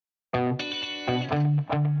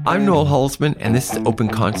I'm Noel Holzman, and this is Open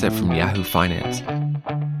Concept from Yahoo Finance.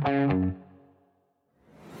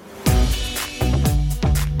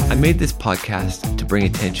 I made this podcast to bring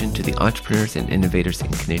attention to the entrepreneurs and innovators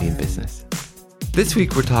in Canadian business. This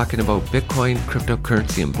week, we're talking about Bitcoin,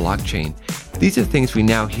 cryptocurrency, and blockchain. These are things we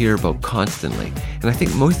now hear about constantly, and I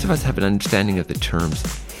think most of us have an understanding of the terms,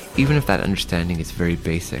 even if that understanding is very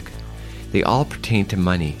basic. They all pertain to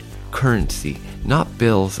money, currency, not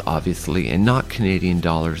bills, obviously, and not Canadian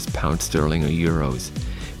dollars, pound sterling, or euros,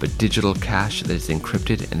 but digital cash that is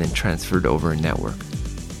encrypted and then transferred over a network.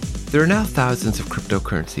 There are now thousands of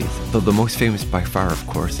cryptocurrencies, though the most famous by far, of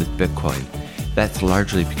course, is Bitcoin. That's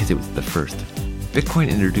largely because it was the first. Bitcoin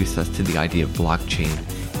introduced us to the idea of blockchain,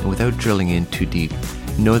 and without drilling in too deep,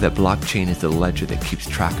 know that blockchain is the ledger that keeps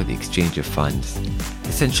track of the exchange of funds.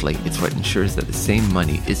 Essentially, it's what ensures that the same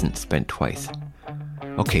money isn't spent twice.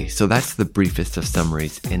 Okay, so that's the briefest of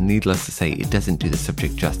summaries, and needless to say, it doesn't do the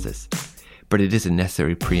subject justice. But it is a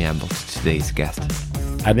necessary preamble to today's guest.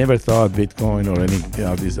 I never thought Bitcoin or any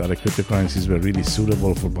of these other cryptocurrencies were really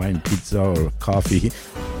suitable for buying pizza or coffee.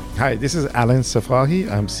 Hi, this is Alan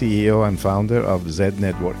Safahi. I'm CEO and founder of Zed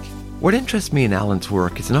Network. What interests me in Alan's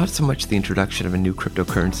work is not so much the introduction of a new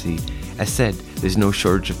cryptocurrency. As said, there's no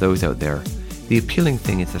shortage of those out there. The appealing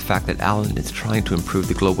thing is the fact that Alan is trying to improve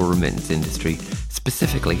the global remittance industry,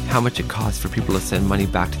 specifically how much it costs for people to send money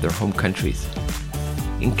back to their home countries.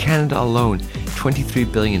 In Canada alone, $23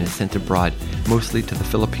 billion is sent abroad, mostly to the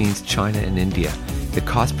Philippines, China, and India. The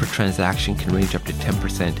cost per transaction can range up to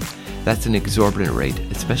 10%. That's an exorbitant rate,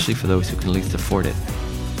 especially for those who can least afford it.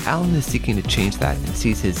 Alan is seeking to change that and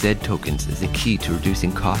sees his Zed tokens as a key to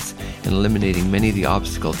reducing costs and eliminating many of the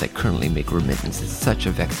obstacles that currently make remittances such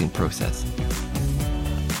a vexing process.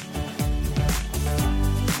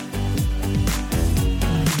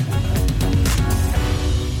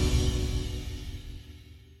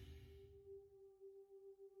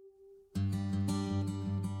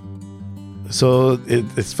 So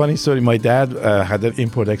it's a funny story. My dad had an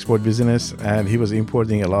import-export business, and he was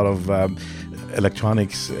importing a lot of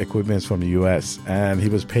electronics equipment from the U.S., and he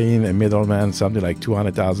was paying a middleman something like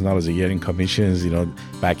 $200,000 a year in commissions,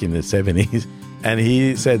 back in the 70s. And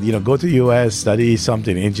he said, go to the U.S., study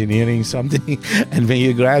something, engineering something, and when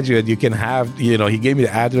you graduate, you can have, he gave me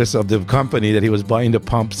the address of the company that he was buying the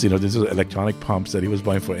pumps, this is electronic pumps that he was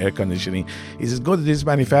buying for air conditioning. He says, go to this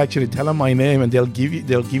manufacturer, tell them my name, and they'll give you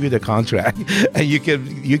the contract, and you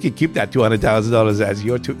can keep that $200,000 as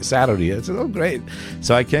your salary. I said, oh, great.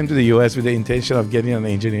 So I came to the U.S. with the intention of getting an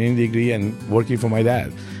engineering degree and working for my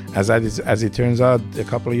dad. As it turns out, a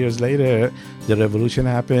couple of years later, the revolution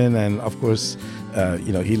happened, and of course,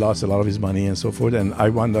 he lost a lot of his money and so forth. And I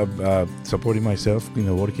wound up supporting myself,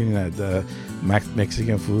 working at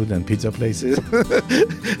Mexican food and pizza places.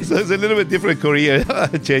 So it's a little bit different career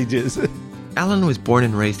changes. Alan was born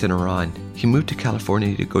and raised in Iran. He moved to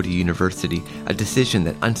California to go to university, a decision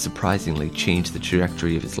that unsurprisingly changed the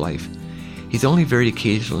trajectory of his life. He's only very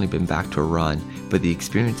occasionally been back to Iran, but the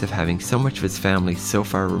experience of having so much of his family so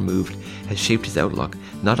far removed has shaped his outlook,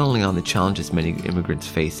 not only on the challenges many immigrants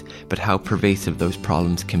face, but how pervasive those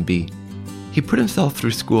problems can be. He put himself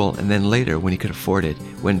through school, and then later, when he could afford it,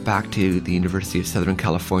 went back to the University of Southern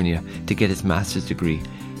California to get his master's degree.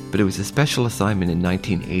 But it was a special assignment in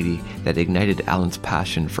 1980 that ignited Alan's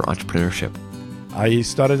passion for entrepreneurship. I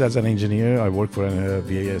started as an engineer. I worked for a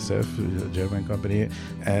BASF, a German company,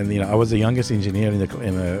 and I was the youngest engineer in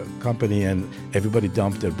a company, and everybody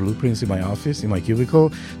dumped their blueprints in my office, in my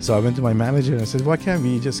cubicle. So I went to my manager and I said, "Why can't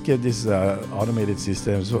we just get this automated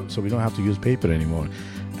system so we don't have to use paper anymore?"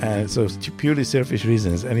 And so purely selfish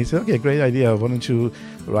reasons. And he said, okay, great idea. Why don't you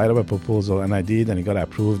write up a proposal? And I did, and it got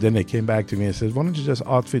approved. Then they came back to me and said, why don't you just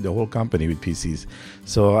outfit the whole company with PCs?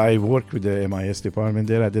 So I worked with the MIS department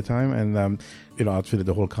there at the time, and outfitted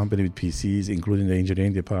the whole company with PCs, including the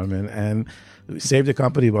engineering department, and saved the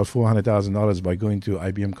company about $400,000 by going to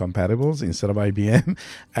IBM compatibles instead of IBM.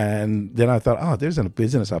 And then I thought, there's a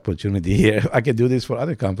business opportunity here. I can do this for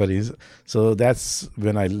other companies. So that's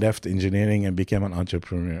when I left engineering and became an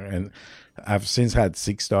entrepreneur. And I've since had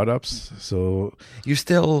 6 startups. So you're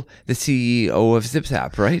still the CEO of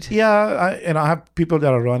ZipZap, right? Yeah, I have people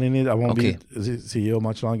that are running it. I won't be CEO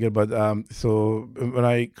much longer. But so when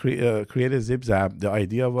I created ZipZap, the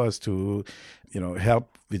idea was to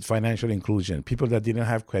help with financial inclusion. People that didn't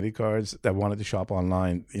have credit cards that wanted to shop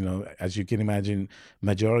online. As you can imagine,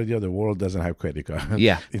 majority of the world doesn't have credit cards.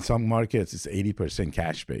 Yeah. In some markets, it's 80%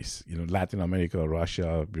 cash based. Latin America,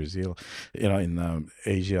 Russia, Brazil, in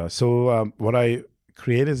Asia. So what I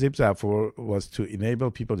created ZipZap for was to enable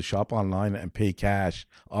people to shop online and pay cash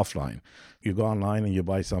offline. You go online and you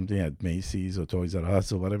buy something at Macy's or Toys R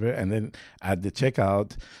Us or whatever, and then at the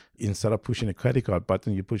checkout, instead of pushing a credit card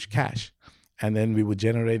button, you push cash. And then we would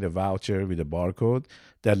generate a voucher with a barcode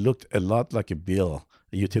that looked a lot like a bill,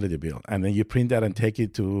 a utility bill. And then you print that and take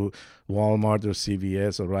it to Walmart or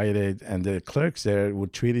CVS or Rite Aid, and the clerks there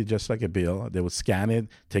would treat it just like a bill. They would scan it,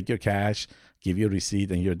 take your cash, give you a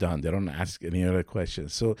receipt, and you're done. They don't ask any other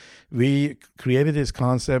questions. So we created this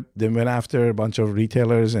concept, then went after a bunch of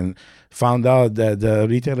retailers and found out that the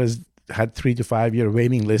retailers had 3 to 5 year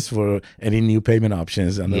waiting list for any new payment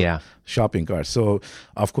options on the shopping cart. So,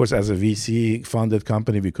 of course, as a VC funded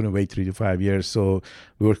company, we couldn't wait 3 to 5 years. So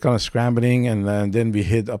we were kind of scrambling, and then we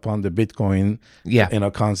hit upon the Bitcoin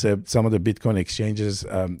concept. Some of the Bitcoin exchanges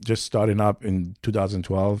just starting up in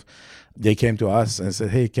 2012, they came to us and said,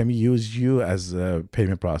 "Hey, can we use you as a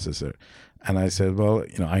payment processor?" And I said, well,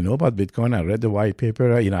 I know about Bitcoin. I read the white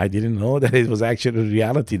paper. I didn't know that it was actually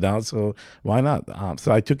reality now. So why not?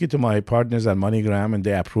 So I took it to my partners at MoneyGram, and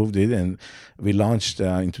they approved it. And we launched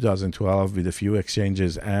in 2012 with a few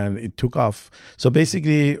exchanges, and it took off. So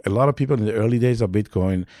basically, a lot of people in the early days of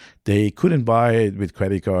Bitcoin, they couldn't buy it with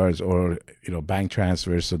credit cards or bank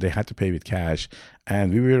transfers, so they had to pay with cash.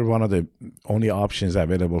 And we were one of the only options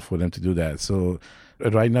available for them to do that. So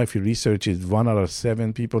right now, if you research it, 1 out of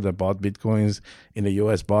 7 people that bought Bitcoins in the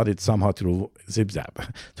U.S. bought it somehow through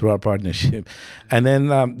ZipZap, through our partnership. And then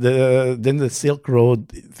the Silk Road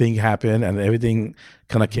thing happened, and everything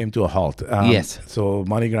kind of came to a halt. So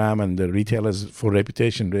MoneyGram and the retailers, for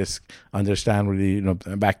reputation risk, understandably,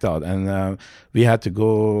 backed out, and we had to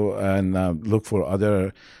go and look for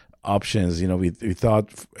other options. We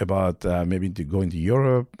thought about maybe to go into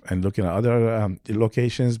Europe and looking at other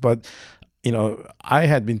locations, but I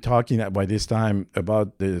had been talking by this time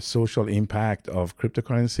about the social impact of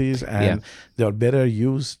cryptocurrencies, and they are better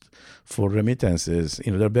used for remittances.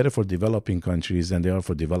 They're better for developing countries than they are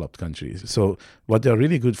for developed countries. So what they're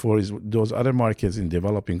really good for is those other markets in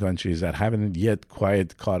developing countries that haven't yet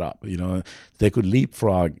quite caught up. They could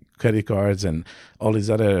leapfrog credit cards and all these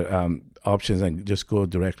other options and just go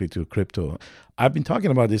directly to crypto. I've been talking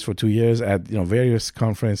about this for 2 years at various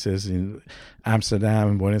conferences in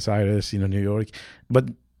Amsterdam, Buenos Aires, New York. But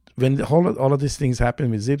when all of these things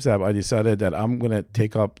happened with ZipZap, I decided that I'm going to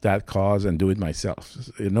take up that cause and do it myself.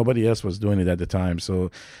 Nobody else was doing it at the time. So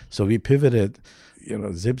we pivoted,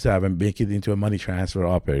 ZipZap, and make it into a money transfer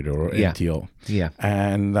operator, or MTO.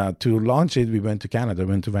 And to launch it, we went to Canada,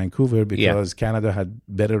 went to Vancouver, because Canada had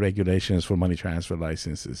better regulations for money transfer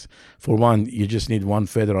licenses. For one, you just need one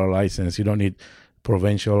federal license. You don't need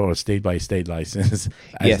provincial or state-by-state license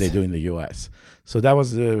as they do in the U.S. So that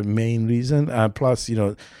was the main reason. Plus,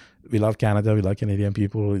 we love Canada. We like Canadian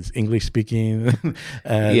people. It's English speaking.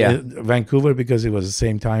 Vancouver, because it was the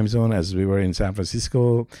same time zone as we were in San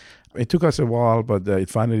Francisco. It took us a while, but it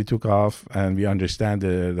finally took off, and we understand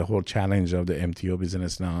the whole challenge of the MTO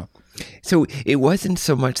business now. So it wasn't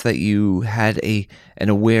so much that you had an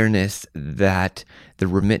awareness that the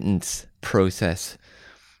remittance process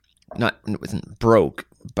it wasn't broke,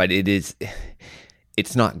 but it's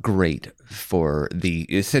not great for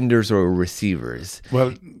the senders or receivers.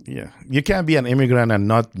 Well, you can't be an immigrant and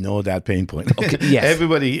not know that pain point. Okay, yes.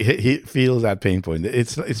 Everybody he feels that pain point.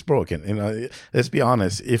 It's broken. Let's be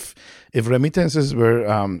honest. If remittances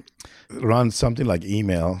were run something like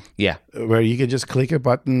email, where you can just click a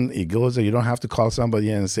button, it goes, and you don't have to call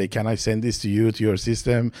somebody and say, "Can I send this to you, to your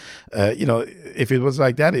system?" If it was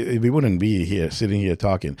like that, we wouldn't be here sitting here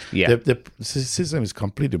talking. The system is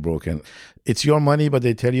completely broken. It's your money, but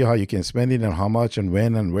they tell you how you can spend it and how much and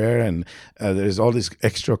when and where, and there's all these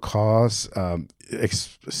extra costs,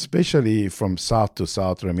 especially from south to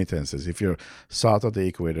south remittances. If you're south of the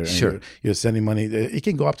equator and you're sending money, it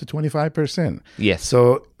can go up to 25%. Yes.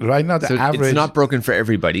 So right now, the average... It's not broken for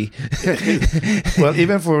everybody. Well,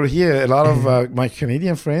 even for here, a lot of my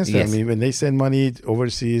Canadian friends tell me when they send money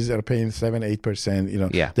overseas, they're paying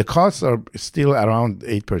 7-8%. The costs are still around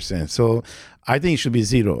 8%. So I think it should be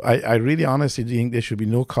zero. I really honestly think there should be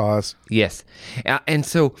no cost. Yes. And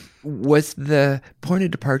so was the point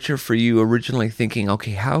of departure for you originally thinking,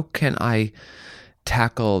 okay, how can I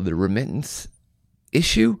tackle the remittance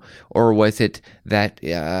issue? Or was it that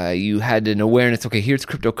you had an awareness, okay, here's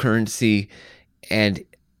cryptocurrency, and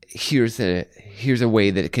here's a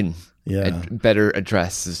way that it can better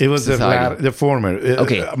address society? It was the former.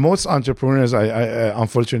 Okay. Most entrepreneurs, I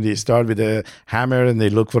unfortunately start with a hammer and they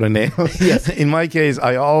look for a nail. Yes. In my case,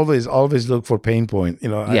 I always look for pain point.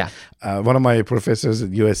 One of my professors at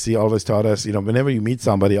USC always taught us, whenever you meet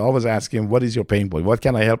somebody, always ask him, what is your pain point? What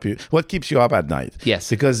can I help you? What keeps you up at night? Yes.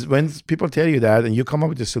 Because when people tell you that and you come up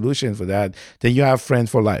with a solution for that, then you have friends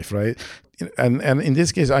for life, right? and in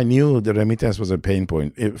this case, I knew the remittance was a pain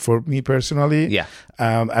point for me personally,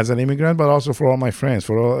 as an immigrant, but also for all my friends,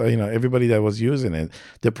 for all, everybody that was using it.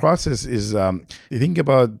 The process is, you think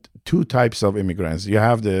about two types of immigrants. You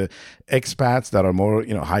have the expats that are more,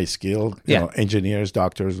 high skilled, engineers,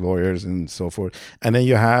 doctors, lawyers, and so forth. And then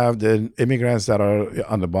you have the immigrants that are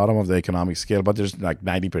on the bottom of the economic scale, but there's like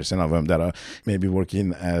 90% of them that are maybe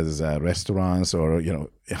working as restaurants or,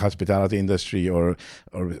 hospitality industry or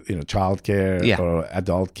childcare or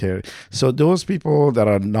adult care. So those people that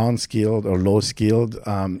are non-skilled or low-skilled,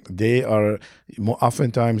 they are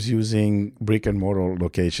oftentimes using brick and mortar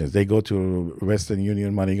locations. They go to Western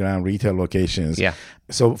Union, MoneyGram, retail locations.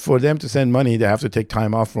 So for them to send money, they have to take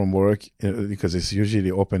time off from work because it's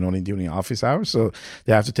usually open only during office hours. So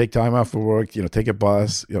they have to take time off for work, take a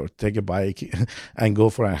bus, take a bike and go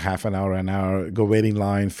for a half an hour, go wait in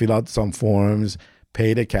line, fill out some forms,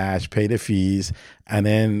 pay the cash, pay the fees, and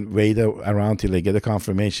then wait around till they get a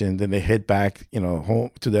confirmation. Then they head back,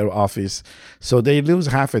 home to their office. So they lose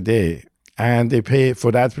half a day. And they pay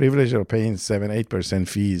for that privilege. They're paying 7-8%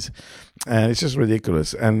 fees, and it's just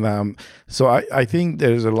ridiculous. And so I think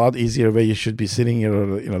there's a lot easier way. You should be sitting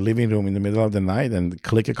in your living room in the middle of the night and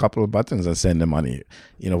click a couple of buttons and send the money.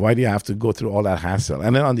 Why do you have to go through all that hassle?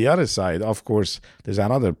 And then on the other side, of course, there's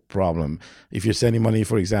another problem. If you're sending money,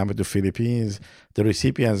 for example, to Philippines, the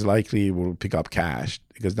recipients likely will pick up cash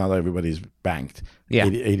because not everybody's banked.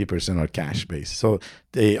 80% are cash based. So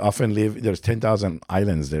they often there's 10,000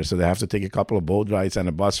 islands there. So they have to take a couple of boat rides and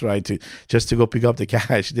a bus ride just to go pick up the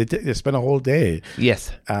cash. They spend a whole day.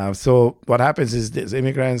 So what happens is these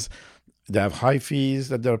immigrants, they have high fees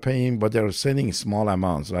that they're paying, but they're sending small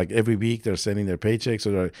amounts. Like every week they're sending their paychecks,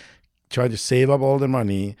 so they're trying to save up all the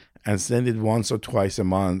money and send it once or twice a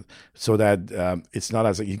month so that it's not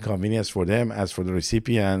as an inconvenience for them as for the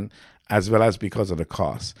recipient, as well as because of the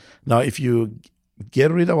cost. Now, if you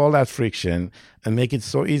get rid of all that friction and make it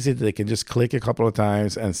so easy that they can just click a couple of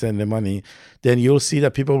times and send the money, then you'll see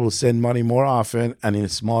that people will send money more often and in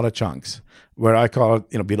smaller chunks, where I call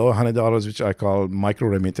it, below $100, which I call micro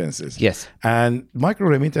remittances. And micro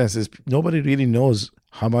remittances, nobody really knows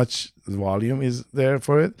how much volume is there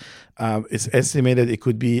for it. It's estimated it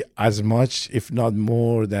could be as much, if not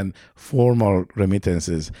more, than formal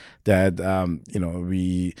remittances that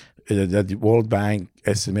that the World Bank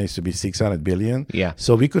estimates to be 600 billion.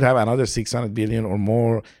 So we could have another 600 billion or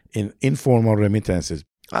more in informal remittances.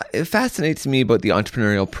 It fascinates me about the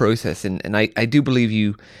entrepreneurial process, and I do believe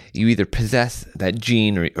you either possess that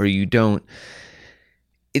gene or you don't.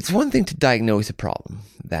 It's one thing to diagnose a problem,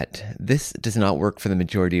 that this does not work for the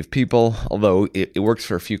majority of people, although it works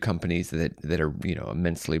for a few companies that are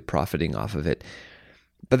immensely profiting off of it.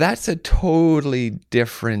 But that's a totally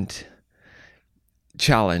different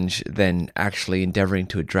challenge than actually endeavoring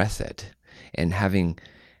to address it and having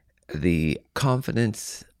the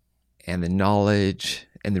confidence and the knowledge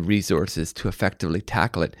and the resources to effectively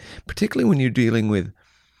tackle it, particularly when you're dealing with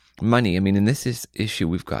money. I mean, in this issue,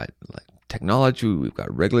 we've got technology, we've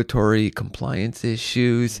got regulatory compliance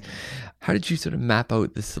issues. How did you sort of map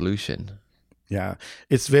out the solution? Yeah,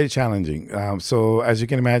 it's very challenging. So as you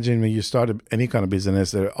can imagine, when you start any kind of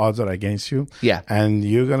business, the odds are against you. And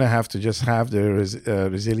you're going to have to just have the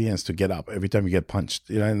resilience to get up every time you get punched.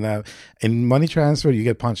 And in money transfer, you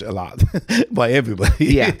get punched a lot by everybody.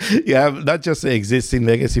 You have not just the existing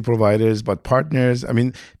legacy providers, but partners. I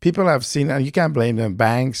mean, people have seen, and you can't blame them.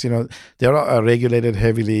 Banks, they're regulated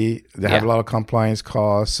heavily. They have a lot of compliance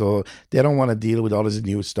costs. So they don't want to deal with all these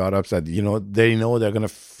new startups that, they know they're going to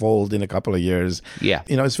fold in a couple of years.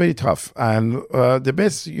 It's very tough. And the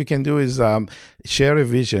best you can do is share a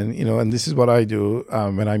vision, and this is what I do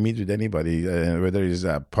when I meet with anybody, whether it's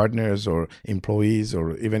partners or employees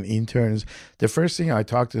or even interns. The first thing I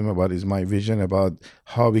talk to them about is my vision about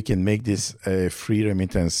how we can make this a free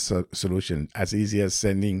remittance solution as easy as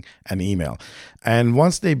sending an email. And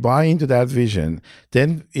once they buy into that vision,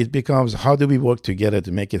 then it becomes, how do we work together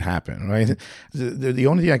to make it happen, right? The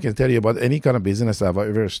only thing I can tell you about any kind of business I've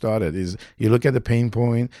ever started is you look at the pain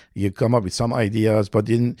point, you come up with some ideas, but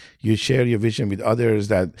then you share your vision with others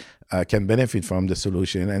that can benefit from the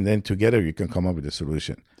solution, and then together you can come up with a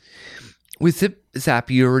solution. With ZipZap,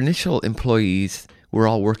 your initial employees were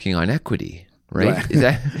all working on equity, right? Is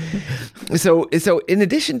that, so in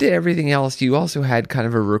addition to everything else, you also had kind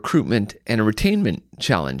of a recruitment and a retainment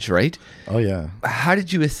challenge, right? Oh, yeah. How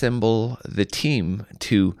did you assemble the team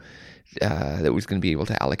to that was going to be able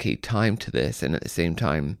to allocate time to this, and at the same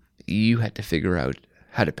time, you had to figure out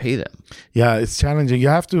how to pay them? Yeah, it's challenging. You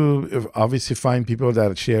have to obviously find people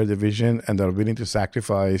that share the vision and are willing to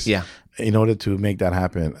sacrifice in order to make that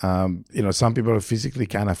happen. Some people physically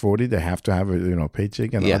can't afford it; they have to have a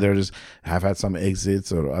paycheck, and others have had some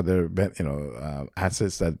exits or other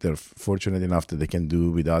assets that they're fortunate enough that they can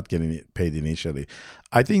do without getting paid initially.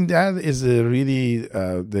 I think that is really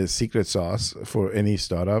the secret sauce for any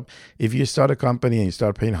startup. If you start a company and you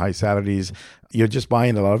start paying high salaries, you're just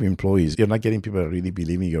buying a lot of employees. You're not getting people that really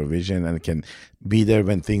believe in your vision and can be there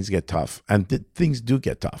when things get tough. And things do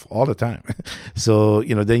get tough all the time. So,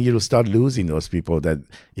 then you'll start losing those people that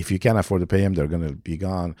if you can't afford to pay them, they're going to be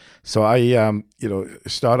gone. So I,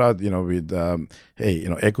 start out, with,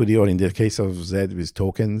 equity, or in the case of Zed, with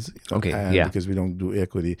tokens. Because we don't do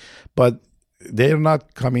equity. But they're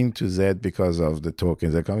not coming to Zed because of the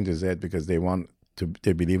tokens. They're coming to Zed because they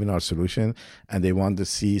believe in our solution, and they want to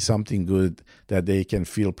see something good that they can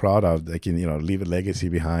feel proud of. They can, leave a legacy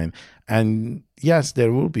behind. And yes,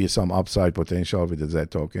 there will be some upside potential with the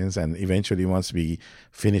Zed tokens. And eventually, once we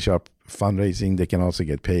finish our fundraising, they can also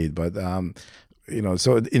get paid. But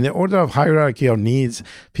so in the order of hierarchy of needs,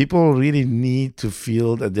 people really need to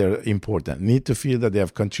feel that they're important, need to feel that they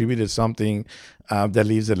have contributed something that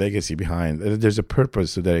leaves a legacy behind. There's a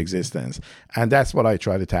purpose to their existence. And that's what I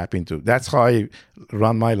try to tap into. That's how I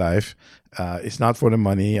run my life. It's not for the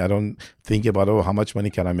money. I don't think about, how much money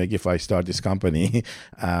can I make if I start this company?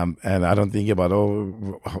 And I don't think about,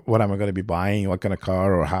 what am I going to be buying? What kind of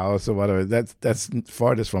car or house or whatever? That's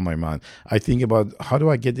farthest from my mind. I think about, how do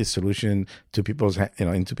I get this solution to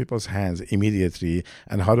into people's hands immediately?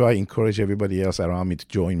 And how do I encourage everybody else around me to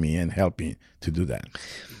join me and help me to do that?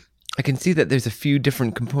 I can see that there's a few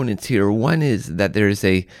different components here. One is that there's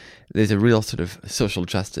a real sort of social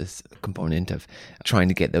justice component of trying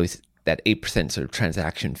to get that 8% sort of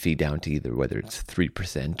transaction fee down to either whether it's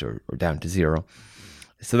 3% or down to 0.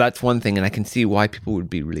 So that's one thing, and I can see why people would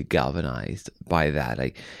be really galvanized by that.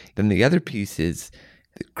 Then the other piece is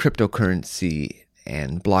cryptocurrency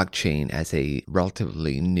and blockchain as a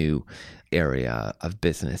relatively new area of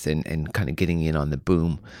business and kind of getting in on the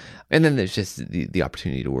boom. And then there's just the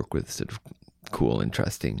opportunity to work with sort of cool,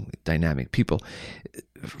 interesting, dynamic people.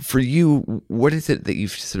 For you, what is it that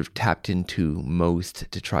you've sort of tapped into most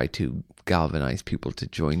to try to galvanize people to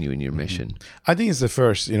join you in your mission? I think it's the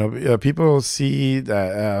first. People see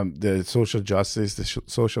that the social justice, the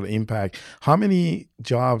social impact. How many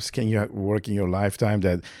jobs can you work in your lifetime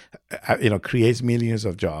that creates millions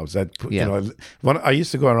of jobs? That I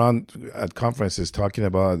used to go around at conferences talking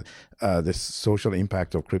about the social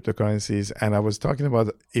impact of cryptocurrencies, and I was talking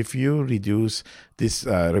about, if you reduce this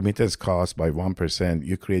remittance cost by 1%,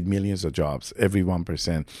 you create millions of jobs every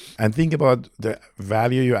 1%. And think about the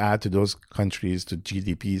value you add to those countries, to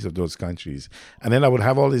GDPs of those countries. And then I would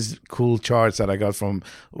have all these cool charts that I got from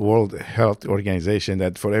World Health Organization,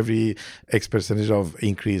 that for every X percentage of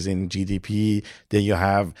increase in GDP, then you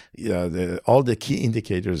have all the key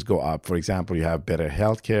indicators go up. For example, you have better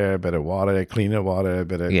healthcare, better water, cleaner water,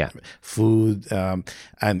 better food,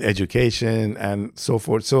 and education, and so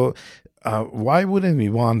forth. So why wouldn't we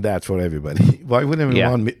want that for everybody? Why wouldn't we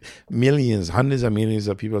want millions, hundreds of millions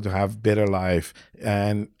of people to have better life?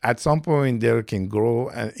 And at some point, they can grow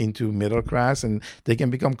into middle class, and they can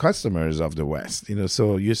become customers of the West.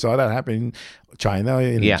 So you saw that happen in China,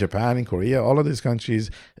 in Japan, in Korea, all of these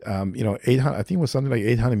countries. 800, I think it was something like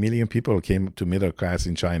 800 million people came to middle class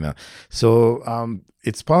in China. So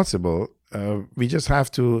it's possible. We just have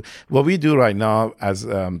to. What we do right now as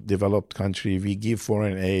developed country, we give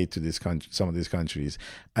foreign aid to some of these countries,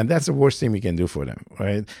 and that's the worst thing we can do for them,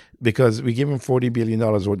 right? Because we give them $40 billion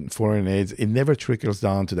worth of foreign aid. It never trickles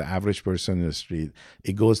down to the average person in the street.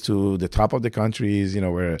 It goes to the top of the countries,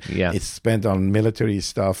 where it's spent on military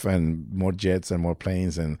stuff and more jets and more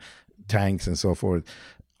planes and tanks and so forth.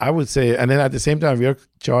 I would say, and then at the same time, we are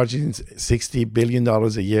charging $60 billion a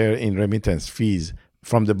year in remittance fees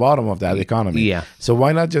from the bottom of that economy. Yeah. So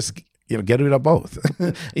why not just get rid of both?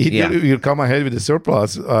 You come ahead with a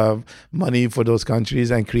surplus of money for those countries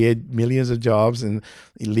and create millions of jobs and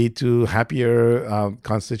lead to happier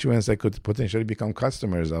constituents that could potentially become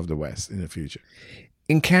customers of the West in the future.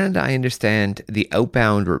 In Canada, I understand the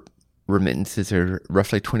outbound remittances are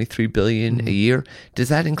roughly 23 billion a year. Does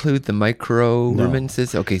that include the micro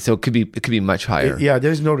remittances? Okay, so it could be much higher.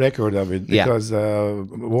 There's no record of it because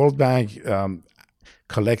World Bank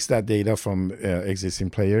collects that data from existing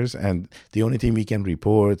players, and the only thing we can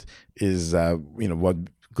report is what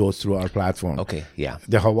goes through our platform. Okay,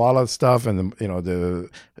 the Hawala stuff and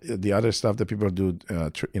the other stuff that people do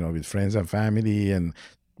with friends and family and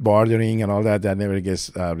bartering and all that never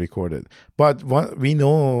gets recorded. But we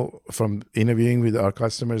know from interviewing with our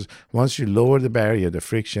customers, once you lower the barrier, the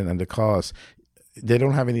friction and the cost, they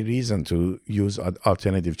don't have any reason to use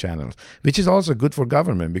alternative channels, which is also good for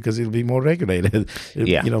government because it'll be more regulated.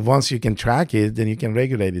 Yeah. Once you can track it, then you can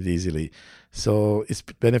regulate it easily. So it's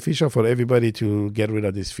beneficial for everybody to get rid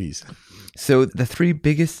of these fees. So the three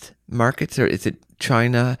biggest markets, or is it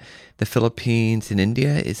China, the Philippines, and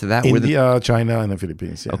India? Is that where India, China, and the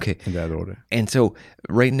Philippines? Yeah, okay, in that order. And so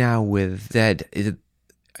right now with Zed,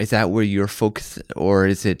 is that where you're focused, or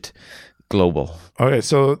is it global? Okay,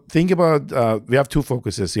 so think about, we have two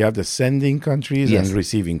focuses. You have the sending countries and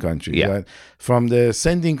receiving countries. Yeah. Right? From the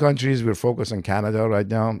sending countries, we're focused on Canada right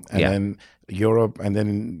now, and then Europe, and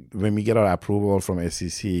then when we get our approval from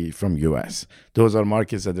SEC from US, those are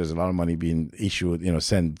markets that there's a lot of money being issued,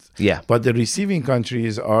 sent. Yeah. But the receiving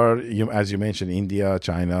countries are, as you mentioned, India,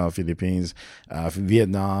 China, Philippines,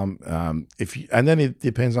 Vietnam. And then it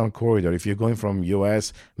depends on corridor. If you're going from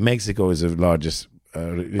US, Mexico is the largest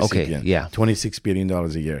recipient. Okay, 26 billion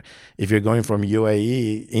dollars a year. If you're going from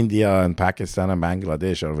UAE, India and Pakistan and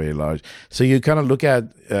Bangladesh are very large. So you kind of look at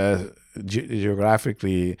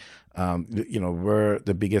geographically, where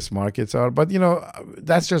the biggest markets are. But,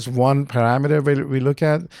 that's just one parameter we look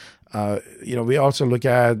at. We also look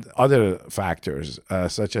at other factors,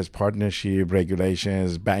 such as partnership,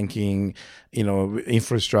 regulations, banking,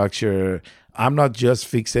 infrastructure. I'm not just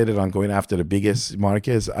fixated on going after the biggest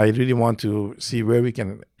markets. I really want to see where we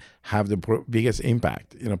can have the biggest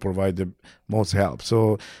impact, provide the most help.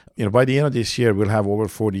 So, by the end of this year, we'll have over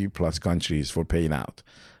 40 plus countries for paying out.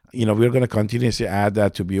 We're going to continuously add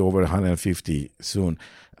that to be over 150 soon.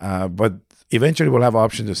 But eventually we'll have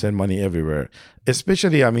option to send money everywhere.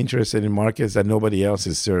 Especially I'm interested in markets that nobody else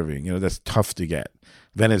is serving. That's tough to get.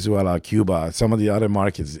 Venezuela, Cuba, some of the other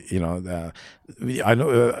markets, I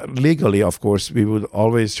know legally, of course, we would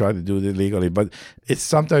always try to do it legally, but it's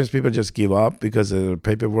sometimes people just give up because the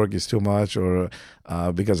paperwork is too much, or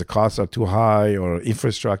because the costs are too high, or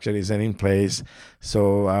infrastructure isn't in place.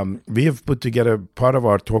 So we have put together part of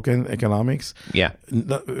our token economics. Yeah.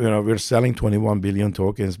 We're selling 21 billion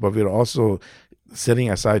tokens, but we're also setting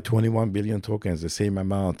aside 21 billion tokens, the same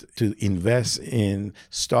amount, to invest in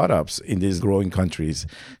startups in these growing countries,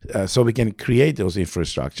 so we can create those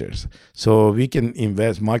infrastructures. So we can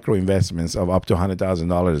invest micro investments of up to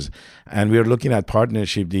 $100,000. And we're looking at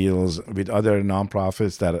partnership deals with other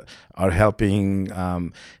nonprofits that are helping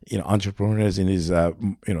entrepreneurs in these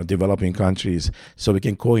developing countries, so we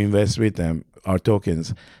can co-invest with them our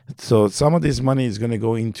tokens. So some of this money is going to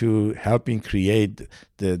go into helping create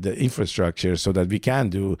the infrastructure so that we can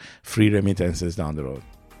do free remittances down the road.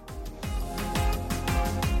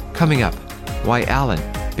 Coming up, why Alan,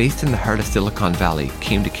 based in the heart of Silicon Valley,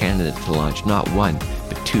 came to Canada to launch not one,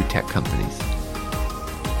 but two tech companies.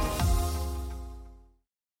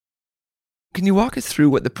 Can you walk us through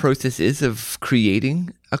what the process is of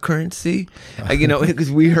creating a currency?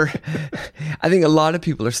 Because I think a lot of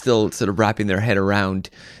people are still sort of wrapping their head around,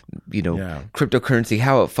 cryptocurrency,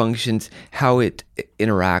 how it functions, how it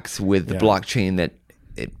interacts with the blockchain that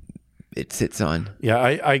it sits on. Yeah,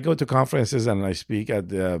 I go to conferences and I speak at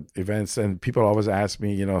the events, and people always ask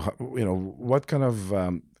me, what kind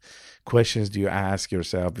of questions do you ask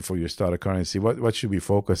yourself before you start a currency? What should we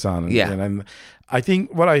focus on? Yeah. And I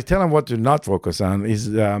think what I tell them what to not focus on is,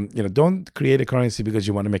 don't create a currency because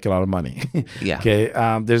you want to make a lot of money. Yeah. Okay.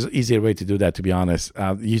 There's an easier way to do that, to be honest.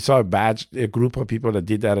 You saw a group of people that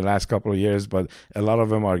did that the last couple of years, but a lot of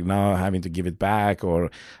them are now having to give it back, or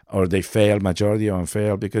they fail. Majority of them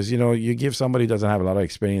fail because, you give somebody who doesn't have a lot of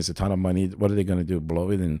experience a ton of money. What are they going to do? Blow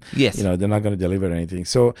it? And, yes. They're not going to deliver anything.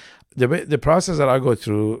 So the process that I go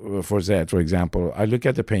through for Zed, for example, I look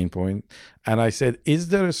at the pain point and I said, is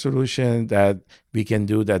there a solution that we can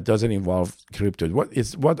do that doesn't involve crypto?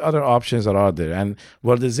 What other options are out there? And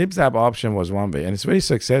the ZipZap option was one way, and it's very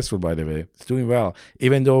successful, by the way. It's doing well,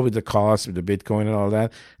 even though with the cost, with the Bitcoin and all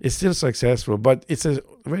that, it's still successful. But it's a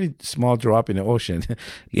very small drop in the ocean.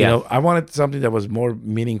 I wanted something that was more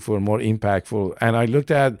meaningful, more impactful, and I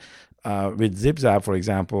looked at. With ZipZap, for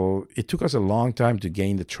example, it took us a long time to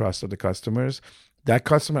gain the trust of the customers. That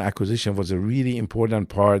customer acquisition was a really important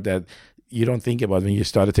part that you don't think about when you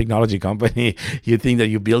start a technology company. You think that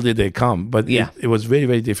you build it, they come. But it was very,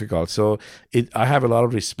 very difficult. So I have a lot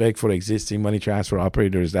of respect for existing money transfer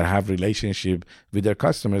operators that have relationship with their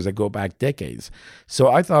customers that go back decades. So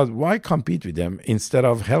I thought, why compete with them instead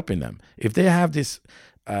of helping them? If they have this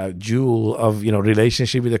jewel of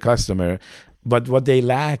relationship with the customer, but what they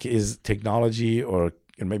lack is technology or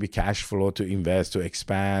maybe cash flow to invest, to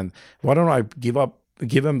expand. Why don't I give up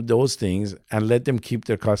give them those things and let them keep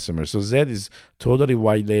their customers. So Zed is totally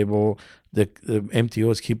white label. The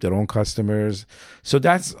MTOs keep their own customers. So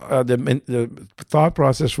that's the thought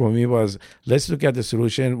process for me was, let's look at the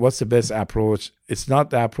solution. What's the best approach? It's not,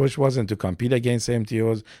 the approach wasn't to compete against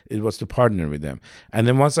MTOs. It was to partner with them. And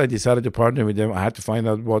then once I decided to partner with them, I had to find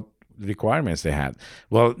out what requirements they had.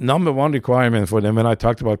 Well, number one requirement for them when I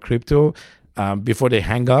talked about crypto, before they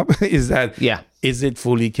hang up, is that, is it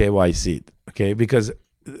fully KYC'd? Okay, because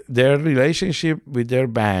their relationship with their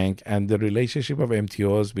bank and the relationship of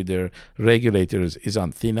MTOs with their regulators is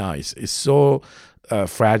on thin ice. It's so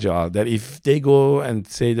fragile that if they go and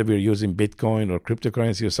say that we're using Bitcoin or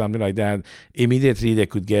cryptocurrency or something like that, immediately they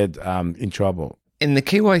could get in trouble. And the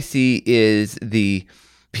KYC is the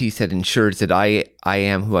piece that ensures that I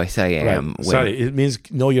am who I say I am. Sorry, it means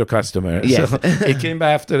know your customer. Yes. So it came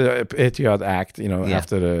after the Patriot Act,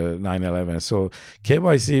 after the 9/11. So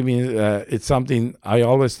KYC means it's something I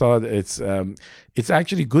always thought it's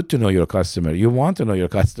actually good to know your customer. You want to know your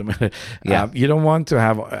customer. You don't want to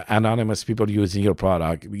have anonymous people using your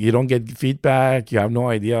product. You don't get feedback. You have no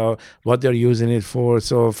idea what they're using it for.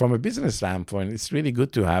 So from a business standpoint, it's really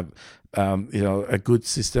good to have a good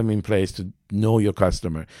system in place to know your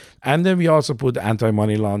customer. And then we also put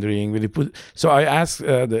anti-money laundering. So I asked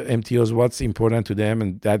the MTOs what's important to them,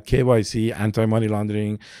 and that KYC, anti-money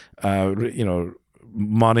laundering,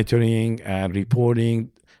 monitoring and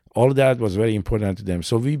reporting, all of that was very important to them.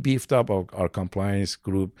 So we beefed up our compliance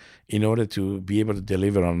group in order to be able to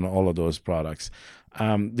deliver on all of those products.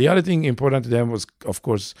 The other thing important to them was, of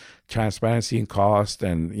course, transparency and cost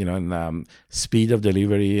and, and speed of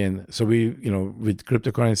delivery. And so we, with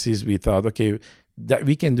cryptocurrencies, we thought, okay, that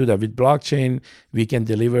we can do that. With blockchain, we can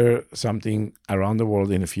deliver something around the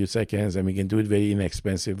world in a few seconds, and we can do it very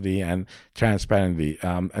inexpensively and transparently.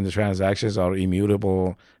 And the transactions are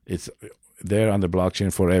immutable. It's there on the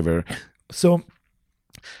blockchain forever. So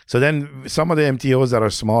then some of the MTOs that are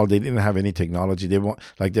small, they didn't have any technology.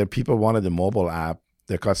 Their people wanted the mobile app,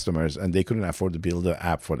 their customers, and they couldn't afford to build the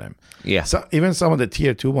app for them. Yeah. So even some of the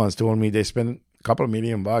tier 2 ones told me they spend a couple of $1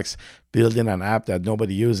 million building an app that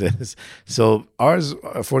nobody uses. So ours,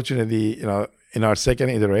 fortunately, in our second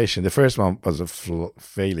iteration, the first one was a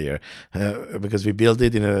failure because we built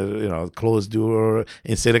it in a closed door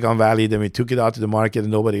in Silicon Valley. Then we took it out to the market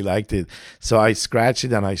and nobody liked it. So I scratched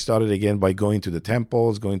it and I started again by going to the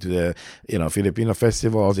temples, going to the Filipino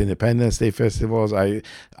festivals, Independence Day festivals.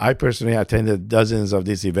 I personally attended dozens of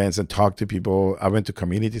these events and talked to people. I went to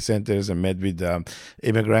community centers and met with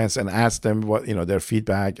immigrants and asked them what their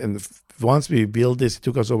feedback. And once we built this, it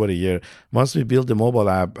took us over a year. Once we built the mobile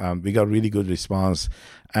app, we got really good response.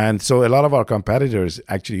 And so a lot of our competitors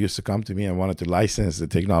actually used to come to me and wanted to license the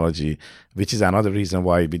technology, which is another reason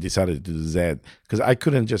why we decided to do Zed. Because I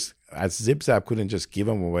couldn't just, as ZipZap, couldn't just give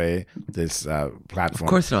them away this platform. Of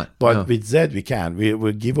course not. But No. with Zed, we can. We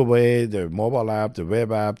would give away the mobile app, the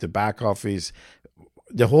web app, the back office,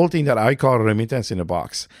 the whole thing that I call remittance in a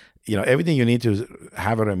box. Everything you need to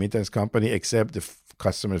have a remittance company except the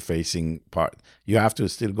customer-facing part. You have to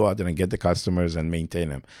still go out there and get the customers and maintain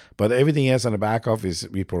them. But everything else on the back office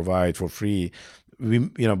we provide for free.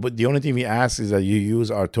 But the only thing we ask is that you use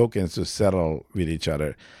our tokens to settle with each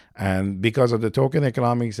other. And because of the token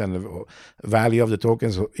economics and the value of the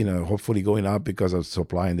tokens, hopefully going up because of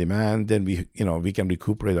supply and demand, then we can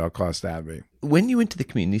recuperate our cost that way. When you went to the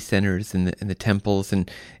community centers and the temples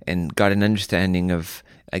and got an understanding of,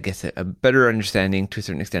 I guess, a better understanding to a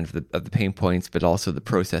certain extent of the pain points, but also the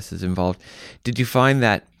processes involved, did you find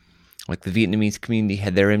that like the Vietnamese community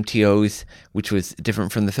had their MTOs, which was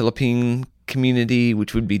different from the Philippine community,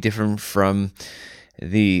 which would be different from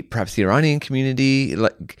perhaps the Iranian community?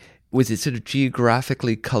 Like, was it sort of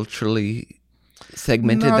geographically, culturally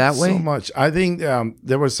segmented that way? Not so much. I think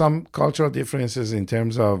there were some cultural differences in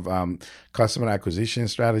terms of customer acquisition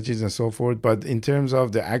strategies and so forth, but in terms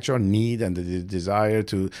of the actual need and the desire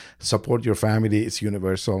to support your family, it's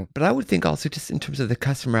universal. But I would think also just in terms of the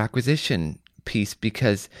customer acquisition piece,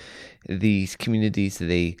 because these communities,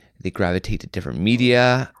 they gravitate to different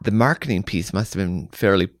media. The marketing piece must have been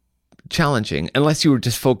fairly challenging, unless you were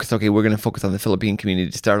just focused, okay, we're going to focus on the Philippine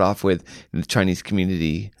community to start off with, the Chinese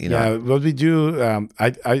community. Yeah, what we do,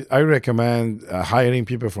 I recommend hiring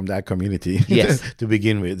people from that community Yes. to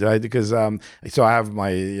begin with, right? Because so I have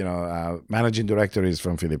my managing director is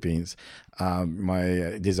from Philippines.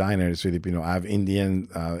 My designer is Filipino. I have Indian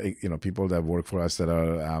people that work for us that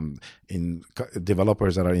are in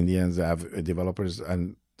developers that are Indians. I have developers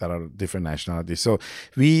and that are different nationalities. So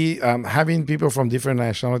we having people from different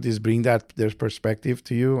nationalities bring their perspective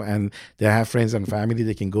to you, and they have friends and family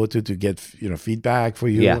they can go to get feedback for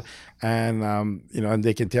you. Yeah. And and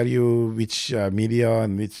they can tell you which media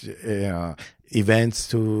and which events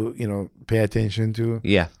to pay attention to.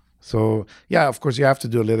 Yeah. So yeah, of course you have to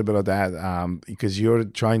do a little bit of that because you're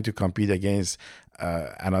trying to compete against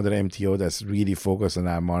another MTO that's really focused on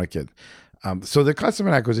that market. So the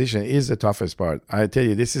customer acquisition is the toughest part. I tell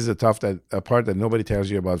you, this is a part that nobody tells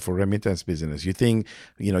you about for remittance business. You think,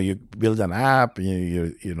 you build an app,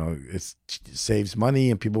 it saves money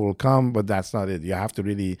and people will come, but that's not it. You have to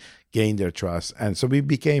really gain their trust. And so we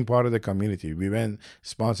became part of the community. We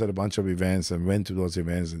sponsored a bunch of events and went to those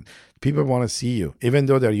events, and people want to see you. Even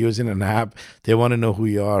though they're using an app, they want to know who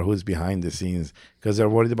you are, who's behind the scenes, because they're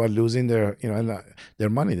worried about losing their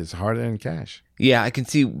money. That's hard-earned cash. Yeah, I can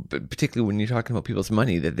see, particularly when you're talking about people's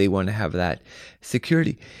money, that they want to have that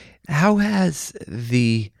security. How has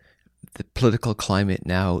the political climate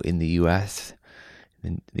now in the U.S.,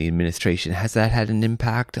 in the administration, has that had an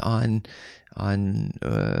impact on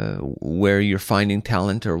where you're finding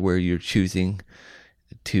talent or where you're choosing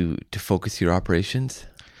to focus your operations?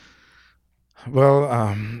 Well,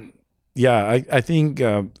 I think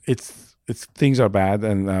it's things are bad,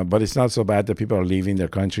 and but it's not so bad that people are leaving their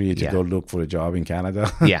country to go look for a job in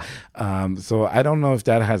Canada. Yeah. So I don't know if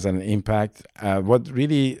that has an impact. What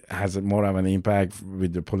really has more of an impact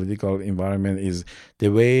with the political environment is the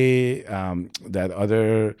way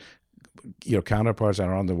that your counterparts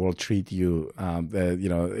around the world treat you.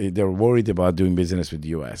 They're worried about doing business with the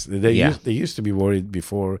U.S. They used to be worried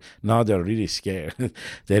before. Now they're really scared.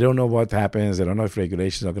 They don't know what happens. They don't know if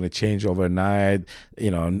regulations are going to change overnight.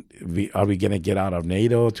 Are we going to get out of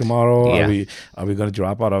NATO tomorrow? Yeah. Are we going to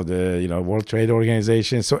drop out of the World Trade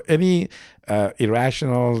Organization? So any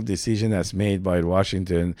irrational decision that's made by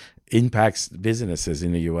Washington impacts businesses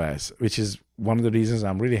in the U.S., which is one of the reasons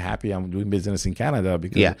I'm really happy I'm doing business in Canada,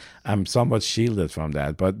 because I'm somewhat shielded from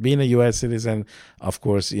that. But being a U.S. citizen, of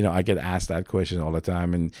course, I get asked that question all the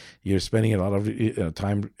time, and you're spending a lot of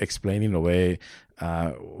time explaining away,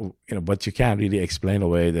 but you can't really explain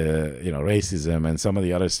away the racism and some of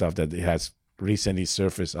the other stuff that it has recently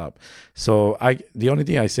surfaced up. So the only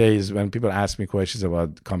thing I say is, when people ask me questions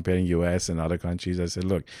about comparing US and other countries, I say,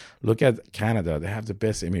 look at Canada. They have the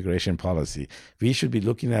best immigration policy. We should be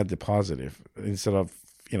looking at the positive instead of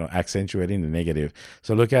accentuating the negative.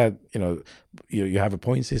 So look at, you have a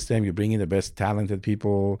point system, you bring in the best talented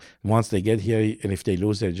people. Once they get here, and if they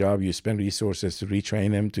lose their job, you spend resources to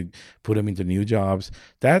retrain them, to put them into new jobs.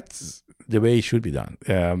 That's the way it should be done.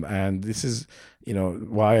 And this is,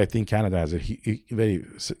 why I think Canada has a very,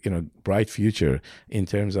 bright future in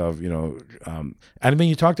terms of, and when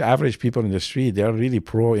you talk to average people in the street, they're really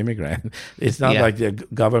pro-immigrant. It's not like the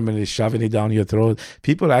government is shoving it down your throat.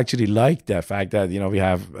 People actually like the fact that, we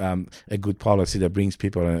have a good policy that brings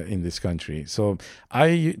people in this country. So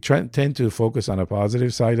I tend to focus on a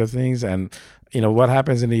positive side of things. And what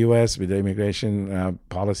happens in the U.S. with the immigration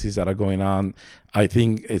policies that are going on, I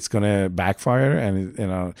think it's going to backfire.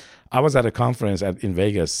 And, I was at a conference in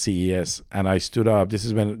Vegas, CES, and I stood up. This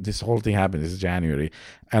is when this whole thing happened. This is January.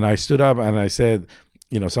 And I stood up and I said,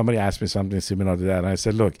 somebody asked me something similar to that. And I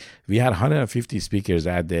said, look, we had 150 speakers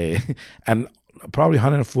that day, and probably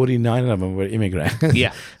 149 of them were immigrants.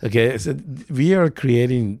 Yeah. Okay. So we are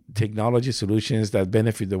creating technology solutions that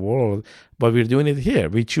benefit the world, but we're doing it here.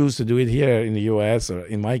 We choose to do it here in the US, or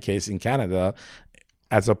in my case, in Canada,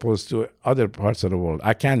 as opposed to other parts of the world.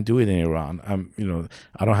 I can't do it in Iran.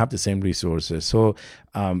 I don't have the same resources. So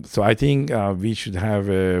I think we should have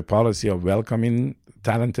a policy of welcoming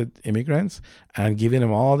talented immigrants and giving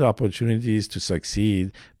them all the opportunities to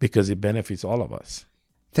succeed, because it benefits all of us.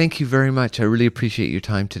 Thank you very much. I really appreciate your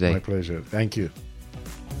time today. My pleasure. Thank you.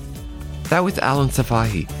 That was Alon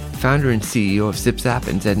Sfahi, founder and CEO of ZipZap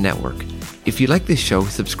and Zen Network. If you like this show,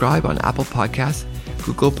 subscribe on Apple Podcasts,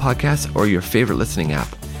 Google Podcasts, or your favorite listening app.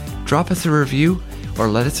 Drop us a review or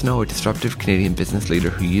let us know a disruptive Canadian business leader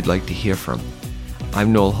who you'd like to hear from.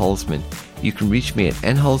 I'm Noel Hulsman. You can reach me at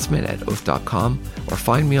nhulsman@oath.com or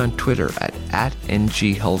find me on Twitter at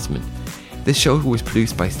 @NGHulsman. This show was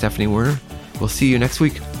produced by Stephanie Werner. We'll see you next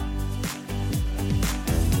week.